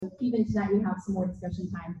even tonight we have some more discussion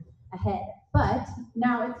time ahead. But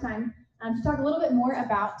now it's time to talk a little bit more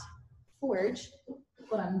about Forge.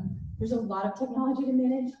 Hold on, there's a lot of technology to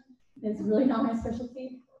manage. It's really not my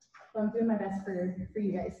specialty, but I'm doing my best for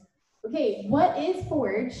you guys. Okay, what is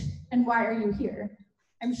Forge and why are you here?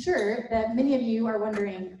 I'm sure that many of you are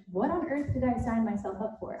wondering, what on earth did I sign myself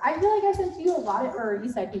up for? I feel like I sent you a lot of, or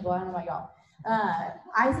Eastside people, I don't know about y'all.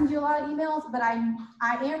 I send you a lot of emails, but I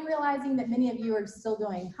am realizing that many of you are still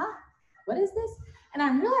going, huh, what is this? And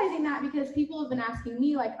I'm realizing that because people have been asking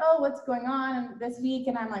me like, oh, what's going on this week?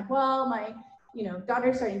 And I'm like, well, my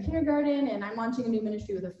daughter's starting kindergarten and I'm launching a new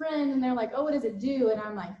ministry with a friend. And they're like, oh, what does it do? And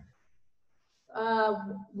I'm like,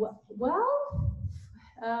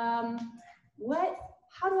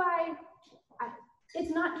 how do I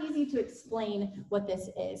it's not easy to explain what this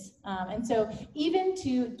is. And so even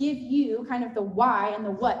to give you kind of the why and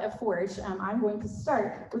the what of Forge, I'm going to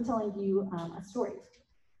start with telling you a story.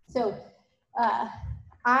 So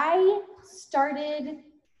I started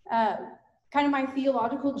kind of my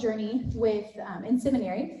theological journey with in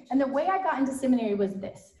seminary. And the way I got into seminary was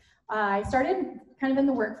this. I started kind of in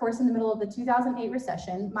the workforce in the middle of the 2008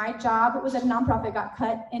 recession. My job was at a nonprofit, got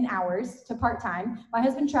cut in hours to part-time. My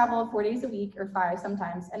husband traveled 4 days a week or 5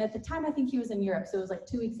 sometimes. And at the time, I think he was in Europe. So it was like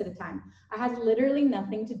 2 weeks at a time. I had literally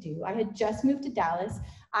nothing to do. I had just moved to Dallas.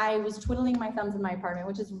 I was twiddling my thumbs in my apartment,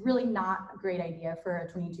 which is really not a great idea for a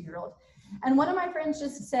 22-year-old. And one of my friends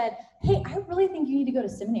just said, hey, I really think you need to go to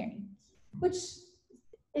seminary, which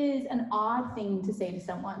is an odd thing to say to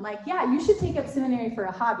someone. Like, yeah, you should take up seminary for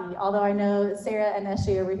a hobby. Although I know Sarah and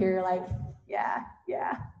SJ over here are like, yeah,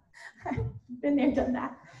 I've been there, done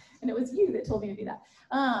that. And it was you that told me to do that.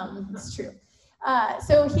 It's true.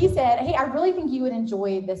 So he said, hey, I really think you would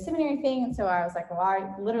enjoy the seminary thing. And so I was like, well,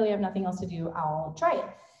 I literally have nothing else to do. I'll try it.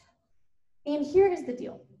 And here is the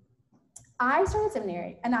deal. I started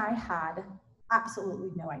seminary and I had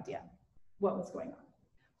absolutely no idea what was going on.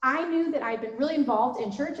 I knew that I'd been really involved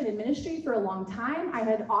in church and in ministry for a long time. I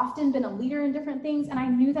had often been a leader in different things, and I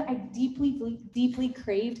knew that I deeply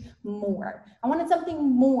craved more. I wanted something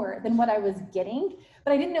more than what I was getting,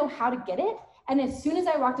 but I didn't know how to get it. And as soon as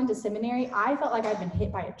I walked into seminary, I felt like I'd been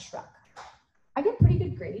hit by a truck. I get pretty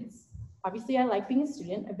good grades. Obviously, I like being a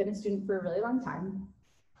student. I've been a student for a really long time.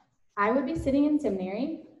 I would be sitting in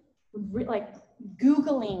seminary, like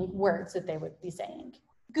Googling words that they would be saying.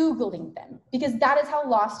 Googling them, because that is how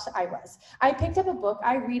lost I was. I picked up a book.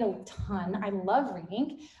 I read a ton. I love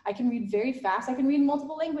reading. I can read very fast. I can read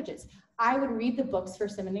multiple languages. I would read the books for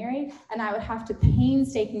seminary, and I would have to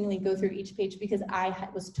painstakingly go through each page because I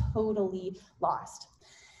was totally lost.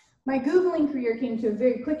 My Googling career came to a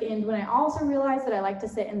very quick end when I also realized that I like to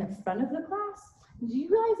sit in the front of the class. Do you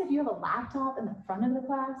realize if you have a laptop in the front of the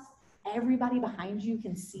class, everybody behind you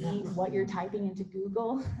can see what you're typing into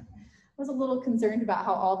Google? I was a little concerned about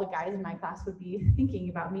how all the guys in my class would be thinking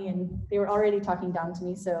about me, and they were already talking down to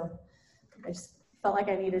me, so I just felt like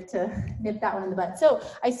I needed to nip that one in the bud. So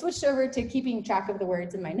I switched over to keeping track of the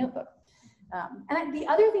words in my notebook. And the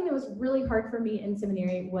other thing that was really hard for me in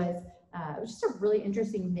seminary was just a really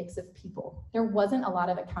interesting mix of people. There wasn't a lot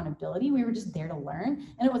of accountability. We were just there to learn,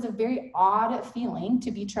 and it was a very odd feeling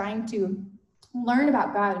to be trying to learn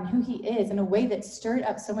about God and who he is in a way that stirred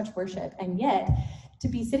up so much worship, and yet to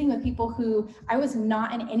be sitting with people who I was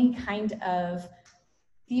not in any kind of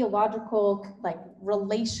theological, like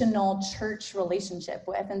relational church relationship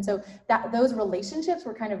with. And so those relationships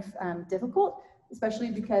were kind of difficult, especially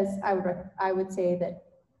because I would say that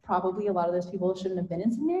probably a lot of those people shouldn't have been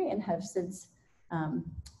in seminary and have since gone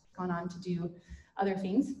on to do other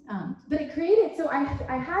things. But it created, so I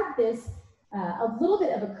had this a little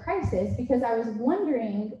bit of a crisis because I was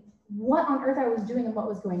wondering what on earth I was doing and what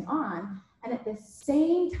was going on. And at the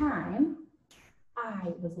same time, I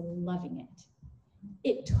was loving it.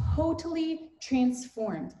 It totally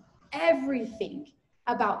transformed everything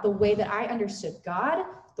about the way that I understood God,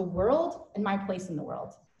 the world, and my place in the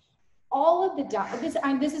world. All of the doubts,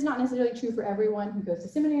 this is not necessarily true for everyone who goes to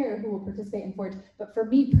seminary or who will participate in Forge, but for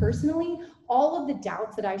me personally, all of the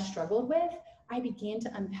doubts that I struggled with, I began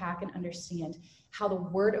to unpack and understand how the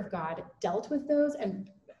Word of God dealt with those and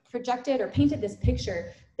projected or painted this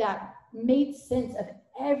picture that made sense of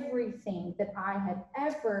everything that I had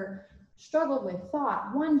ever struggled with,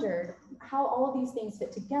 thought, wondered, how all of these things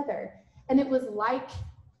fit together. And it was like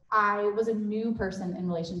I was a new person in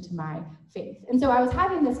relation to my faith. And so I was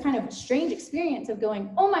having this kind of strange experience of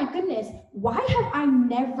going, oh my goodness, why have I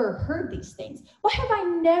never heard these things? Why have I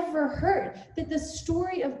never heard that the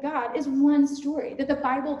story of God is one story, that the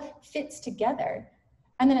Bible fits together?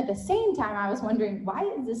 And then at the same time, I was wondering, why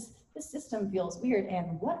is this system feels weird,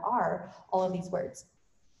 and what are all of these words?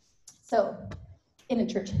 So in a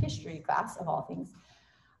church history class, of all things,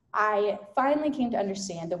 I finally came to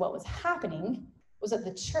understand that what was happening was that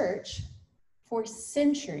the church, for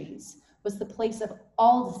centuries, was the place of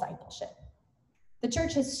all discipleship. The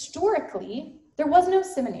church historically, there was no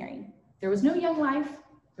seminary, there was no Young Life,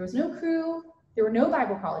 there was no Cru, there were no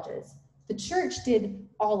Bible colleges. The church did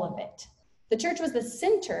all of it. The church was the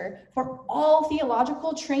center for all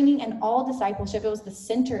theological training and all discipleship. It was the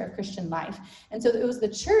center of Christian life. And so it was the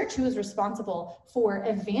church who was responsible for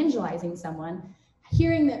evangelizing someone,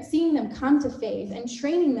 hearing them, seeing them come to faith, and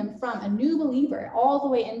training them from a new believer all the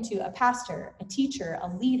way into a pastor, a teacher, a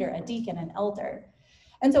leader, a deacon, an elder.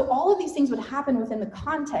 And so all of these things would happen within the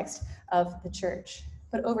context of the church.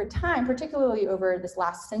 But over time, particularly over this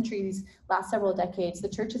last centuries, last several decades, the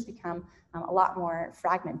church has become a lot more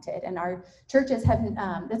fragmented. And our churches have,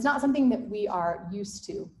 it's not something that we are used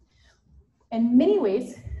to. In many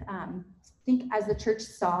ways, I think as the church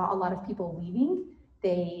saw a lot of people leaving,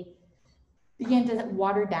 they began to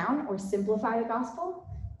water down or simplify the gospel.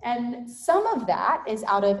 And some of that is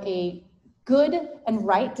out of a good and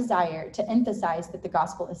right desire to emphasize that the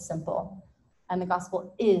gospel is simple. And the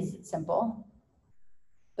gospel is simple.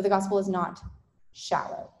 But the gospel is not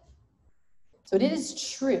shallow. So it is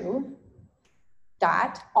true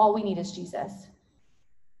that all we need is Jesus.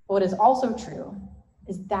 But what is also true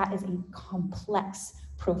is that is a complex,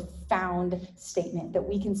 profound statement that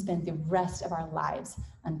we can spend the rest of our lives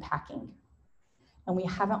unpacking. And we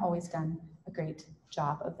haven't always done a great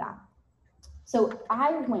job of that. So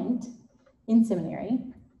I went in seminary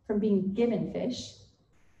from being given fish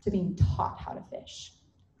to being taught how to fish.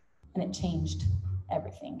 And it changed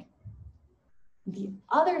everything. The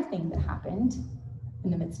other thing that happened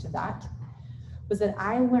in the midst of that was that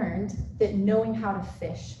I learned that knowing how to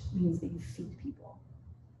fish means that you feed people.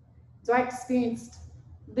 So I experienced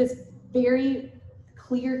this very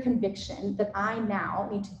clear conviction that I now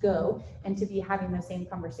need to go and to be having those same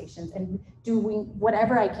conversations and doing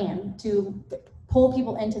whatever I can to pull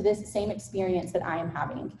people into this same experience that I am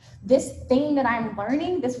having. This thing that I'm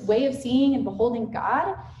learning, this way of seeing and beholding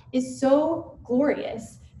God, is so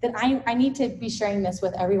glorious that I need to be sharing this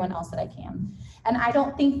with everyone else that I can. And I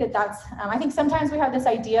don't think that that's, I think sometimes we have this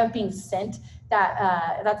idea of being sent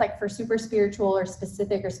that's like for super spiritual or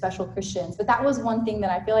specific or special Christians. But that was one thing that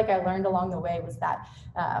I feel like I learned along the way was that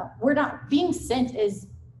we're not, being sent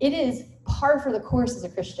it is par for the course as a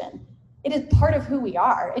Christian. It is part of who we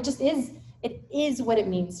are. It is what it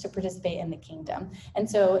means to participate in the kingdom. And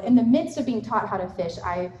so in the midst of being taught how to fish,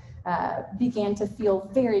 I began to feel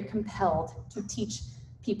very compelled to teach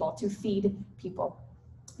people, to feed people.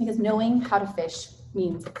 Because knowing how to fish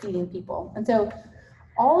means feeding people. And so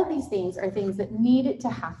all of these things are things that need to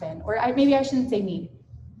happen, or maybe I shouldn't say need,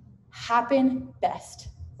 happen best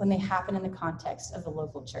when they happen in the context of the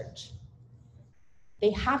local church.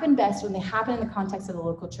 They happen best when they happen in the context of the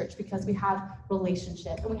local church because we have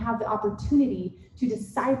relationship and we have the opportunity to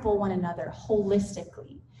disciple one another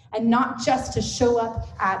holistically, and not just to show up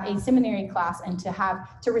at a seminary class and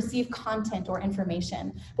to receive content or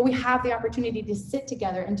information, but we have the opportunity to sit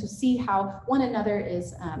together and to see how one another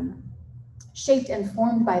is shaped and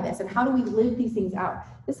formed by this, and how do we live these things out.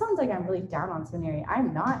 This sounds like I'm really down on seminary.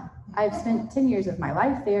 I'm not. I've spent 10 years of my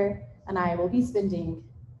life there, and I will be spending,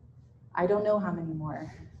 I don't know how many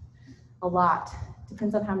more, a lot.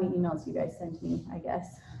 Depends on how many emails you guys send me, I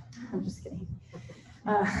guess. I'm just kidding.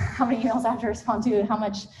 How many emails I have to respond to and how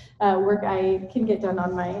much work I can get done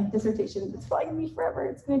on my dissertation. It's probably gonna be forever.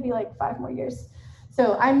 It's gonna be like 5 more years.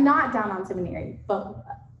 So I'm not down on seminary, but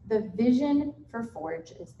the vision for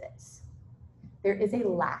Forge is this. There is a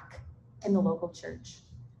lack in the local church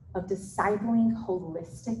of discipling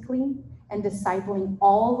holistically and discipling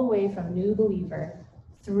all the way from new believer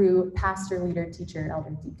through pastor, leader, teacher,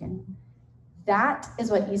 elder, deacon. That is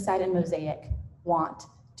what Eastside and Mosaic want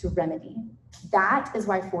to remedy. That is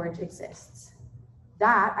why Forge exists.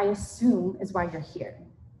 That, I assume, is why you're here.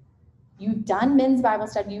 You've done men's Bible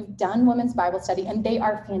study, you've done women's Bible study, and they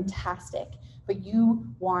are fantastic, but you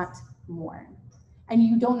want more. And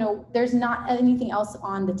you don't know, there's not anything else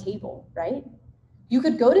on the table, right? You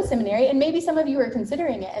could go to seminary, and maybe some of you are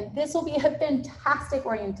considering it, and this will be a fantastic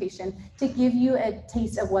orientation to give you a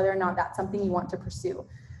taste of whether or not that's something you want to pursue.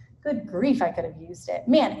 Good grief, I could have used it.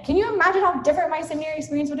 Man, can you imagine how different my seminary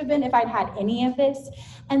experience would have been if I'd had any of this?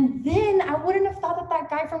 And then I wouldn't have thought that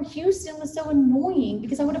guy from Houston was so annoying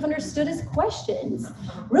because I would have understood his questions.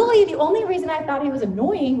 Really, the only reason I thought he was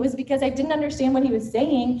annoying was because I didn't understand what he was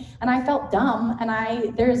saying and I felt dumb,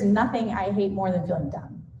 and there is nothing I hate more than feeling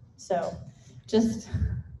dumb. So just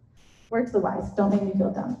word to the wise, don't make me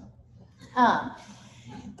feel dumb.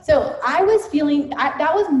 So I was feeling,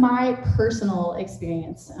 that was my personal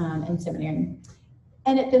experience in seminary.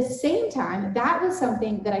 And at the same time, that was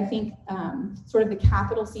something that I think sort of the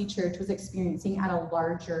capital C church was experiencing at a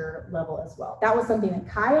larger level as well. That was something that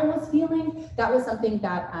Kyle was feeling. That was something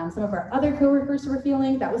that some of our other coworkers were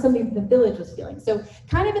feeling. That was something that the village was feeling. So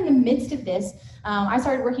kind of in the midst of this, I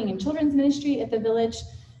started working in children's ministry at the village,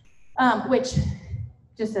 which,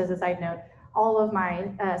 just as a side note, all of my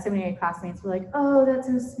seminary classmates were like, oh, that's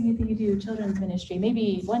so sweet that you do children's ministry.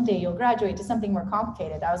 Maybe one day you'll graduate to something more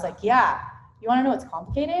complicated. I was like, yeah. You want to know what's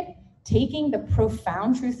complicated? Taking the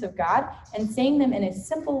profound truths of God and saying them in a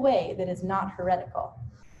simple way that is not heretical.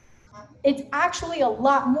 It's actually a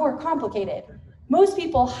lot more complicated. Most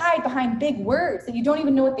people hide behind big words that you don't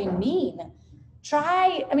even know what they mean.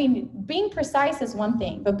 Being precise is one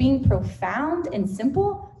thing, but being profound and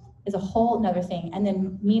simple is a whole nother thing. And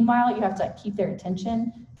then meanwhile, you have to keep their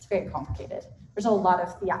attention. It's very complicated. There's a lot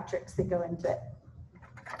of theatrics that go into it.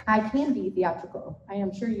 I can be theatrical. I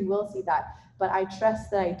am sure you will see that. But I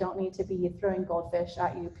trust that I don't need to be throwing goldfish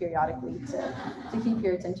at you periodically to keep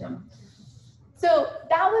your attention. So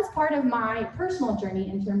that was part of my personal journey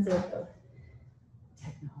in terms of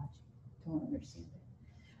technology. Don't understand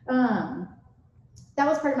it. That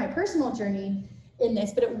was part of my personal journey in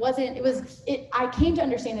this, but I came to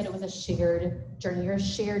understand that it was a shared journey or a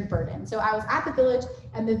shared burden. So I was at the village,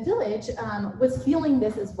 and the village was feeling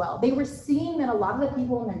this as well. They were seeing that a lot of the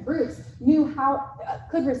people in their groups knew how,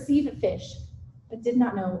 could receive fish, but did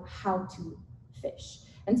not know how to fish.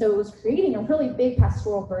 And so it was creating a really big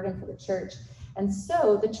pastoral burden for the church. And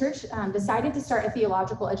so the church decided to start a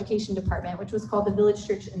theological education department, which was called the Village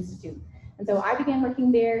Church Institute. And so I began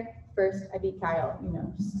working there. First, I beat Kyle,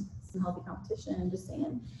 just some healthy competition, I'm just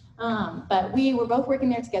saying. But we were both working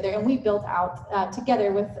there together, and we built out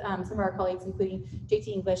together with some of our colleagues, including JT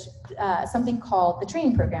English, something called the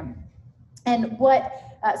training program. And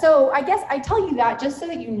so I guess I tell you that just so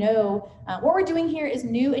that you know what we're doing here is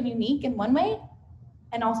new and unique in one way,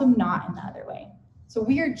 and also not in the other way. So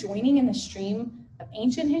we are joining in the stream of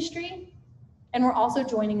ancient history, and we're also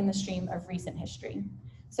joining in the stream of recent history.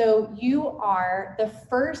 So you are the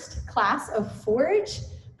first class of Forge,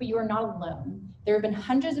 but you are not alone. There have been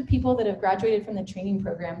hundreds of people that have graduated from the training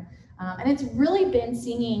program, and it's really been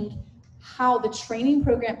seeing how the training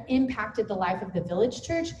program impacted the life of the Village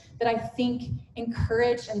Church that I think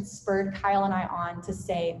encouraged and spurred Kyle and I on to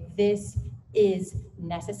say, this is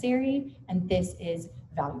necessary and this is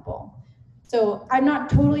valuable. So I'm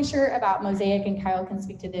not totally sure about Mosaic, and Kyle can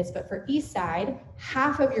speak to this, but for Eastside,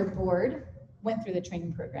 half of your board went through the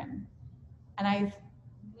training program. And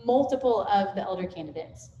multiple of the elder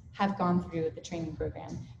candidates have gone through the training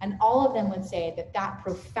program. And all of them would say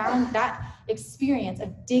that experience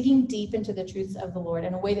of digging deep into the truths of the Lord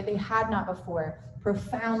in a way that they had not before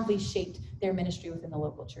profoundly shaped their ministry within the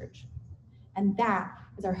local church. And that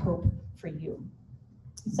is our hope for you.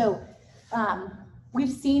 So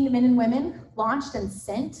we've seen men and women launched and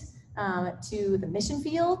sent to the mission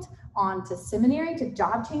field, on to seminary, to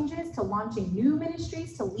job changes, to launching new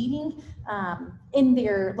ministries, to leading in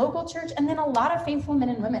their local church, and then a lot of faithful men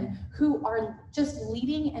and women who are just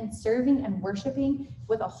leading and serving and worshiping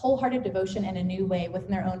with a wholehearted devotion in a new way within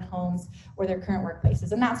their own homes or their current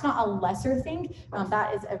workplaces. And that's not a lesser thing.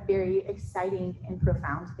 That is a very exciting and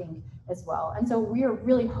profound thing as well. And so we are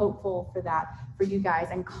really hopeful for that for you guys,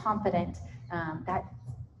 and confident that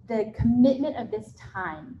the commitment of this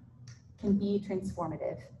time can be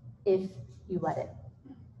transformative if you let it.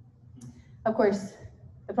 Of course,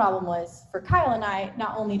 the problem was for Kyle and I,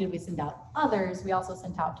 not only did we send out others, we also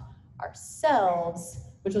sent out ourselves,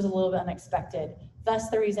 which was a little bit unexpected.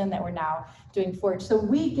 Thus the reason that we're now doing Forge. So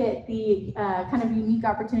we get the kind of unique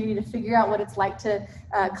opportunity to figure out what it's like to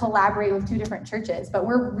collaborate with two different churches, but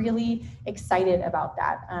we're really excited about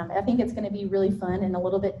that. I think it's gonna be really fun and a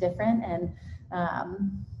little bit different, and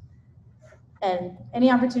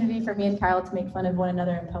any opportunity for me and Kyle to make fun of one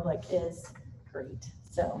another in public is great.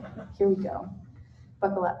 So here we go.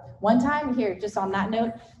 Buckle up. One time here, just on that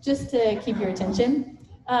note, just to keep your attention.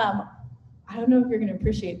 I don't know if you're gonna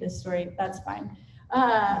appreciate this story, that's fine.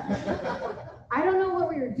 I don't know what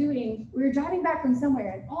we were doing. We were driving back from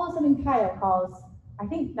somewhere, and all of a sudden Kyle calls, I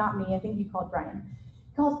think not me, I think he called Brian.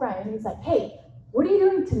 He calls Brian and he's like, hey, what are you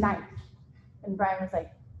doing tonight? And Brian was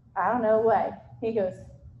like, I don't know what. He goes,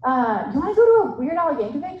 you want to go to a Weird Al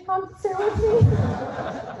Yankovic concert with me?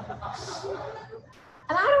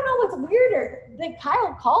 And I don't know what's weirder, that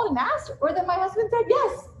Kyle called and asked, or that my husband said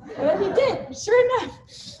yes. And he did, sure enough.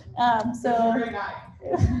 So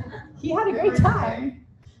he had a great time.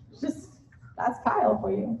 Just, that's Kyle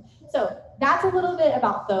for you. So that's a little bit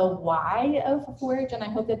about the why of Forge, and I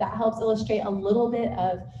hope that that helps illustrate a little bit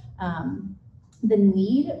of the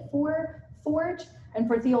need for Forge and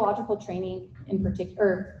for theological training in particular,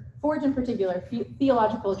 or Forge in particular,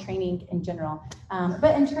 theological training in general.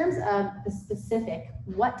 But in terms of the specific,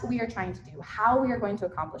 what we are trying to do, how we are going to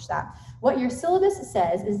accomplish that, what your syllabus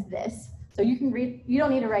says is this. So you can read, you don't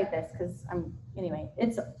need to write this because anyway,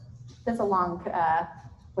 that's a long,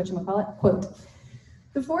 quote.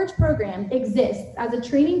 The Forge program exists as a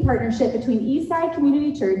training partnership between Eastside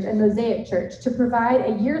Community Church and Mosaic Church to provide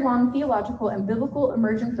a year-long theological and biblical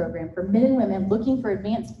immersion program for men and women looking for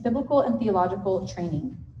advanced biblical and theological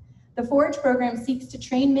training. The Forge program seeks to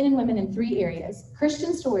train men and women in 3 areas: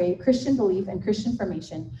 Christian story, Christian belief, and Christian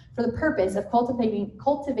formation, for the purpose of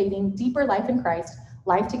cultivating deeper life in Christ,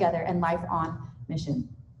 life together, and life on mission.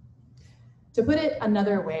 To put it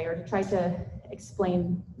another way, or to try to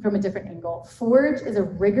explain from a different angle, Forge is a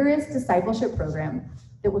rigorous discipleship program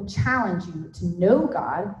that will challenge you to know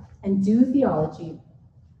God and do theology.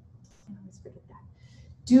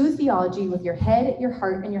 Do theology with your head, your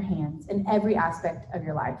heart, and your hands in every aspect of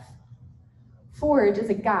your life. Forge is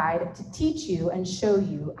a guide to teach you and show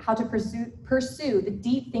you how to pursue the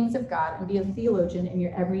deep things of God and be a theologian in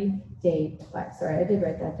your everyday life. Sorry, I did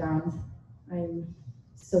write that down. I'm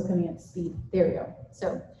still coming up to speed. There we go.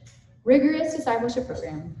 So, rigorous discipleship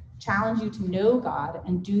program, challenge you to know God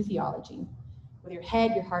and do theology with your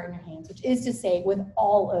head, your heart, and your hands, which is to say, with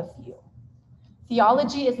all of you.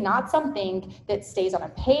 Theology is not something that stays on a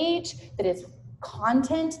page, that is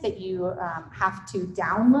content that you have to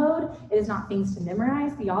download. It is not things to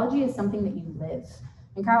memorize. Theology is something that you live.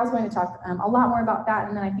 And Kyle's going to talk a lot more about that,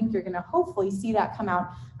 and then I think you're going to hopefully see that come out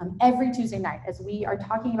every Tuesday night as we are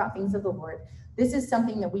talking about things of the Lord. This is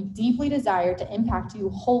something that we deeply desire to impact you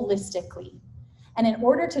holistically. And in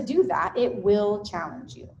order to do that, it will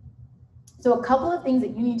challenge you. So a couple of things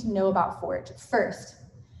that you need to know about Forge. First,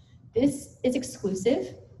 this is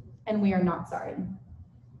exclusive, and we are not sorry.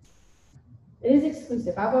 It is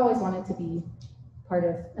exclusive. I've always wanted to be part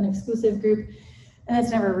of an exclusive group, and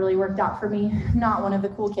that's never really worked out for me. I'm not one of the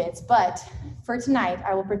cool kids, but for tonight,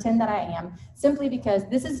 I will pretend that I am, simply because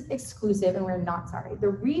this is exclusive and we're not sorry. The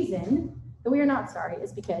reason that we are not sorry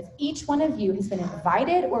is because each one of you has been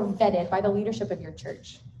invited or vetted by the leadership of your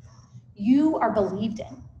church. You are believed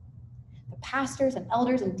in. The pastors and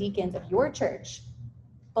elders and deacons of your church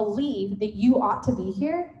believe that you ought to be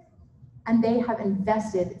here, and they have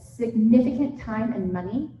invested significant time and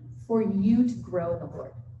money for you to grow the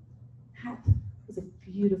Lord. That is a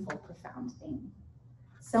beautiful, profound thing.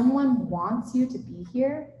 Someone wants you to be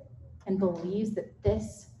here and believes that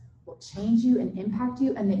this will change you and impact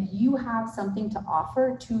you, and that you have something to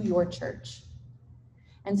offer to your church.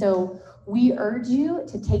 And so we urge you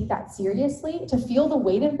to take that seriously, to feel the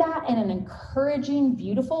weight of that in an encouraging,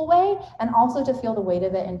 beautiful way, and also to feel the weight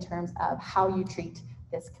of it in terms of how you treat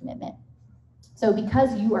this commitment. So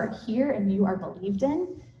because you are here and you are believed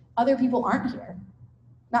in, other people aren't here.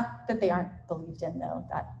 Not that they aren't believed in, though,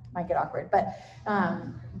 that might get awkward, but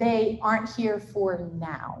they aren't here for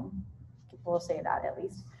now. We'll say that at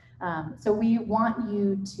least. So we want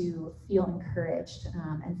you to feel encouraged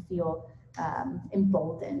and feel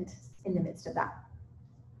emboldened in the midst of that.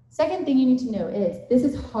 Second thing you need to know is this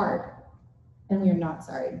is hard, and we are not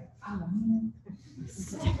sorry. Oh man, this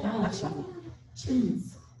is technology.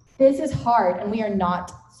 Jeez. This is hard, and we are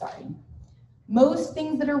not sorry. Most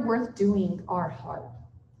things that are worth doing are hard.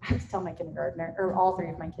 I have to tell my kindergartner, or all 3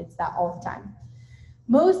 of my kids, that all the time.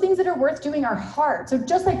 Most things that are worth doing are hard. So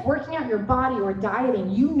just like working out your body or dieting,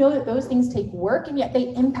 you know that those things take work, and yet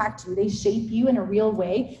they impact you. They shape you in a real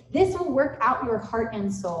way. This will work out your heart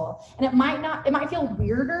and soul. And it might feel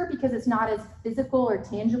weirder because it's not as physical or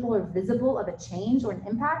tangible or visible of a change or an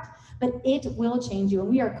impact, but it will change you. And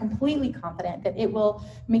we are completely confident that it will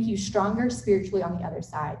make you stronger spiritually on the other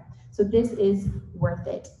side. So this is worth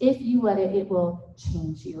it. If you let it, it will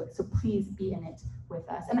change you. So please be in it with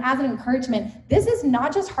us. And as an encouragement, this is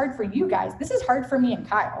not just hard for you guys. This is hard for me and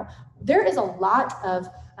Kyle. There is a lot of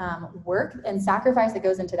work and sacrifice that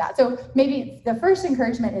goes into that. So maybe the first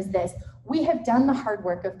encouragement is this. We have done the hard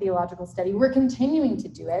work of theological study. We're continuing to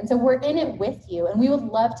do it. And so we're in it with you. And we would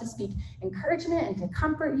love to speak encouragement and to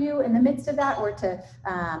comfort you in the midst of that, or to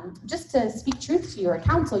just to speak truth to you or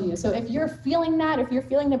counsel you. So if you're feeling that, if you're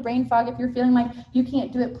feeling the brain fog, if you're feeling like you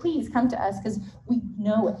can't do it, please come to us, because we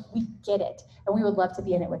know it, we get it, and we would love to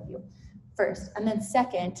be in it with you first. And then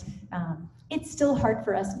second, it's still hard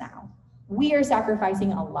for us now. We are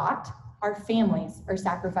sacrificing a lot. Our families are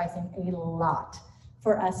sacrificing a lot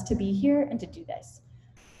for us to be here and to do this.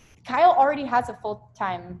 Kyle already has a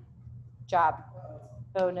full-time job.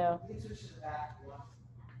 Oh no.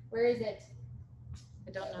 Where is it?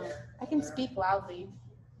 I don't know. I can speak loudly.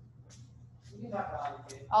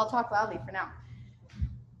 I'll talk loudly for now.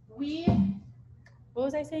 What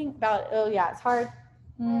was I saying about, oh yeah, it's hard.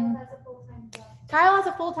 Kyle has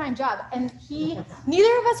a full-time job, and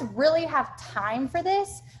neither of us really have time for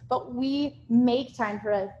this, but we make time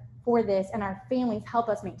for this, and our families help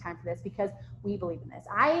us make time for this because we believe in this.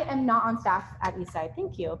 I am not on staff at Eastside.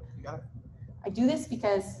 Thank you. You got it. I do this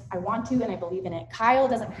because I want to and I believe in it. Kyle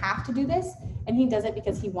doesn't have to do this, and he does it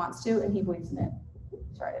because he wants to and he believes in it.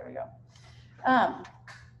 Sorry, there we go.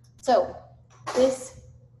 So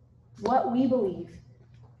what we believe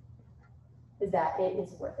is that it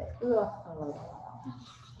is worth it.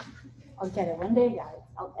 I'll get it one day, guys.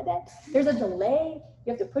 I'll get it. There's a delay.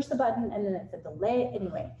 You have to push the button, and then it's a delay.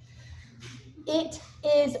 Anyway, it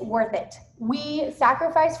is worth it. We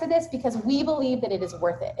sacrifice for this because we believe that it is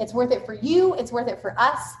worth it. It's worth it for you. It's worth it for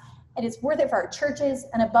us. And it's worth it for our churches.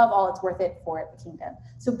 And above all, it's worth it for the kingdom.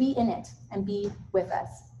 So be in it and be with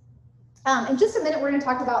us. In just a minute, we're going to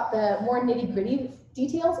talk about the more nitty-gritty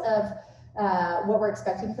details of what we're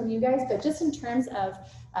expecting from you guys, but just in terms of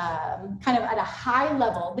kind of at a high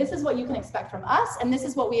level, this is what you can expect from us, and this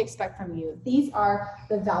is what we expect from you. These are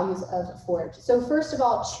the values of Forge. So first of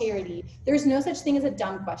all, charity. There's no such thing as a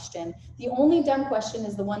dumb question. The only dumb question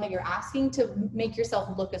is the one that you're asking to make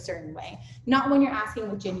yourself look a certain way, not when you're asking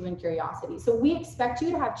with genuine curiosity. So we expect you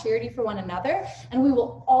to have charity for one another, and we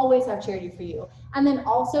will always have charity for you. And then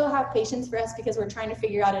also have patience for us because we're trying to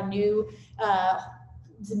figure out a new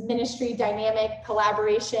ministry dynamic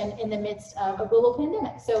collaboration in the midst of a global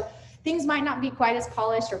pandemic. So things might not be quite as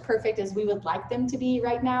polished or perfect as we would like them to be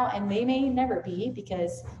right now, and they may never be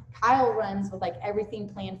because Kyle runs with like everything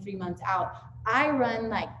planned 3 months out. I run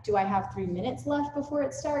like, do I have 3 minutes left before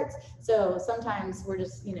it starts? So sometimes we're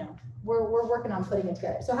just, we're working on putting it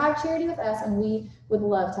together. So have charity with us, and we would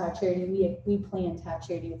love to have charity. We plan to have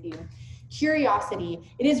charity with you. Curiosity.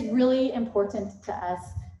 It is really important to us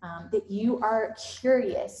that you are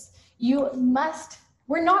curious.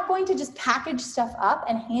 We're not going to just package stuff up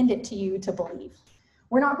and hand it to you to believe.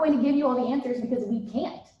 We're not going to give you all the answers because we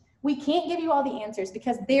can't. We can't give you all the answers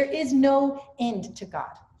because there is no end to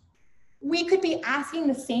God. We could be asking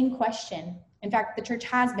the same question. In fact, the church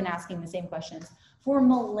has been asking the same questions for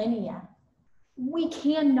millennia. We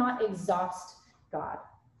cannot exhaust God.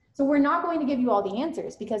 So we're not going to give you all the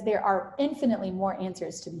answers because there are infinitely more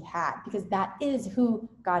answers to be had because that is who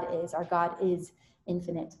God is. Our God is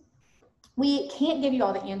infinite. We can't give you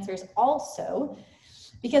all the answers also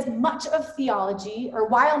because while much of theology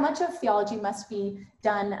must be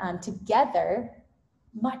done together,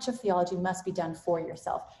 much of theology must be done for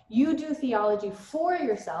yourself. You do theology for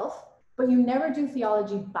yourself, but you never do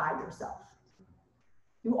theology by yourself.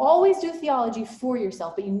 You always do theology for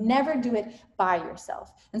yourself, but you never do it by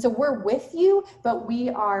yourself. And so we're with you, but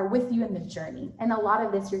we are with you in the journey. And a lot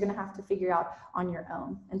of this you're going to have to figure out on your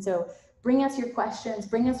own. And so bring us your questions,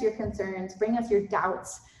 bring us your concerns, bring us your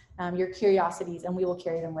doubts, your curiosities, and we will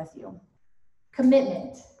carry them with you.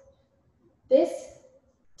 Commitment. This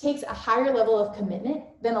takes a higher level of commitment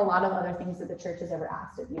than a lot of other things that the church has ever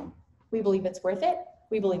asked of you. We believe it's worth it.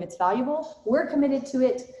 We believe it's valuable. We're committed to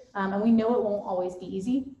it. And we know it won't always be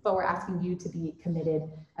easy, but we're asking you to be committed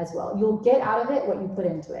as well. You'll get out of it what you put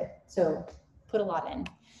into it. So put a lot in.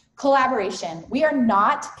 Collaboration. We are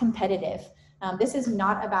not competitive. This is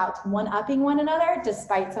not about one-upping one another,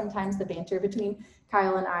 despite sometimes the banter between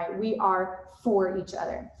Kyle and I. We are for each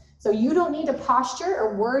other. So you don't need to posture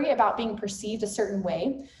or worry about being perceived a certain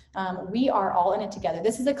way. We are all in it together.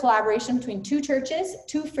 This is a collaboration between two churches,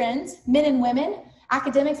 two friends, men and women,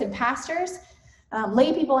 academics and pastors,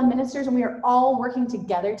 lay people and ministers, and we are all working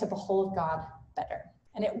together to behold God better.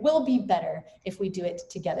 And it will be better if we do it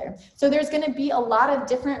together. So there's going to be a lot of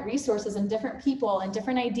different resources and different people and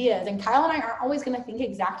different ideas. And Kyle and I aren't always going to think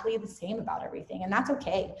exactly the same about everything. And that's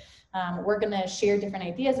okay. We're going to share different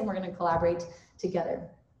ideas and we're going to collaborate together.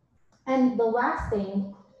 And the last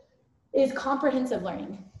thing is comprehensive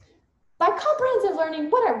learning. By comprehensive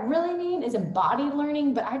learning, what I really mean is embodied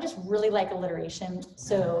learning, but I just really like alliteration.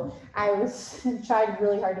 So I tried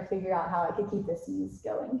really hard to figure out how I could keep the C's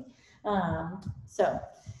going. So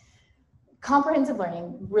comprehensive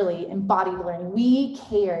learning, really embodied learning. We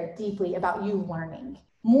care deeply about you learning.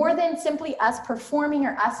 More than simply us performing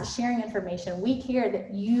or us sharing information, we care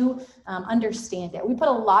that you understand it. We put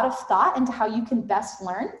a lot of thought into how you can best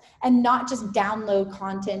learn and not just download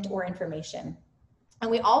content or information. And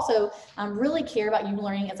we also really care about you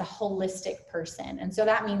learning as a holistic person. And so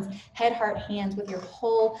that means head, heart, hands, with your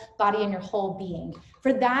whole body and your whole being.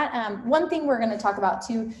 For that, one thing we're going to talk about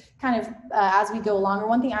too, kind of as we go along, or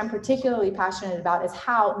one thing I'm particularly passionate about is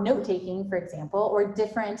how note-taking, for example, or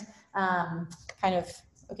different it's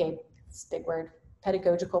a big word,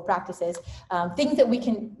 pedagogical practices, things that we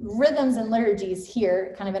can, rhythms and liturgies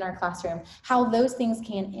here kind of in our classroom, how those things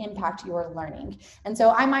can impact your learning. And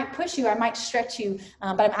so I might push you, I might stretch you,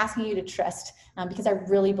 but I'm asking you to trust because I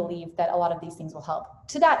really believe that a lot of these things will help.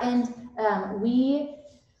 To that end, we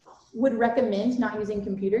would recommend not using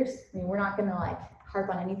computers. I mean, we're not gonna like harp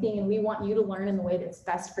on anything, and we want you to learn in the way that's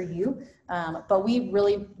best for you. But we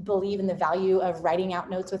really believe in the value of writing out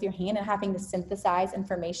notes with your hand and having to synthesize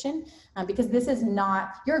information because this is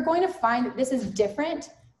not, you're going to find that this is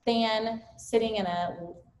different than sitting in a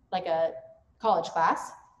college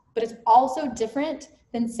class, but it's also different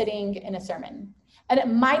than sitting in a sermon. And it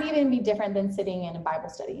might even be different than sitting in a Bible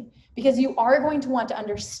study because you are going to want to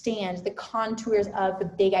understand the contours of the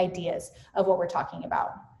big ideas of what we're talking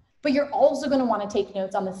about. But you're also going to want to take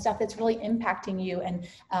notes on the stuff that's really impacting you and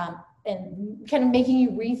kind of making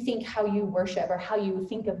you rethink how you worship or how you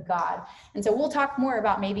think of God. And so we'll talk more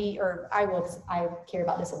about I care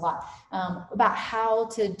about this a lot, about how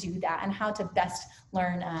to do that and how to best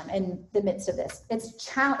learn in the midst of this. It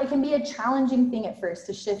can be a challenging thing at first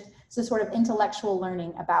to shift to sort of intellectual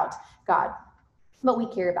learning about God, but we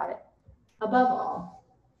care about it. Above all,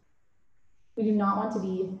 we do not want to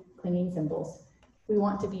be clinging cymbals. We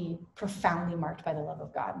want to be profoundly marked by the love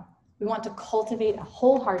of God. We want to cultivate a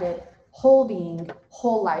wholehearted, whole being,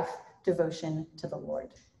 whole life devotion to the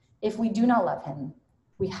Lord. If we do not love him,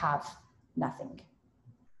 we have nothing.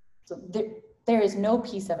 So there is no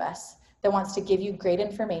piece of us that wants to give you great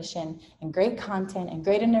information and great content and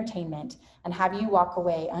great entertainment and have you walk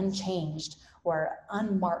away unchanged or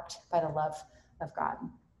unmarked by the love of God.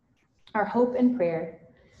 Our hope and prayer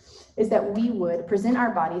is that we would present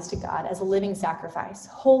our bodies to God as a living sacrifice,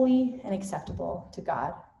 holy and acceptable to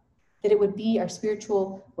God, that it would be our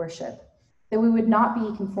spiritual worship, that we would not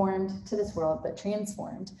be conformed to this world, but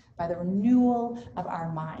transformed by the renewal of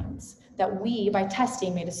our minds, that we, by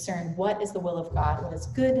testing, may discern what is the will of God, what is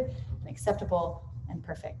good and acceptable and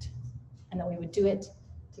perfect, and that we would do it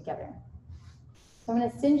together. So I'm going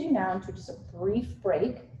to send you now into just a brief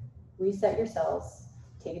break, reset yourselves,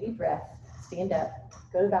 take a deep breath, stand up,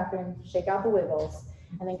 go to the bathroom, shake out the wiggles,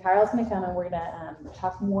 and then Kyle's going to come and we're going to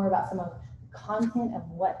talk more about some of the content of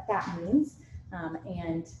what that means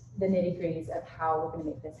and the nitty-gritties of how we're going to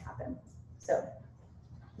make this happen. So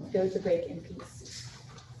go to break in peace.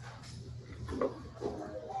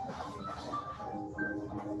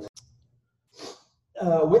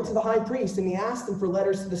 Went to the high priest and he asked him for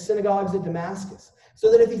letters to the synagogues at Damascus,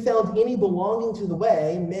 so that if he found any belonging to the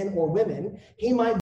way, men or women, he might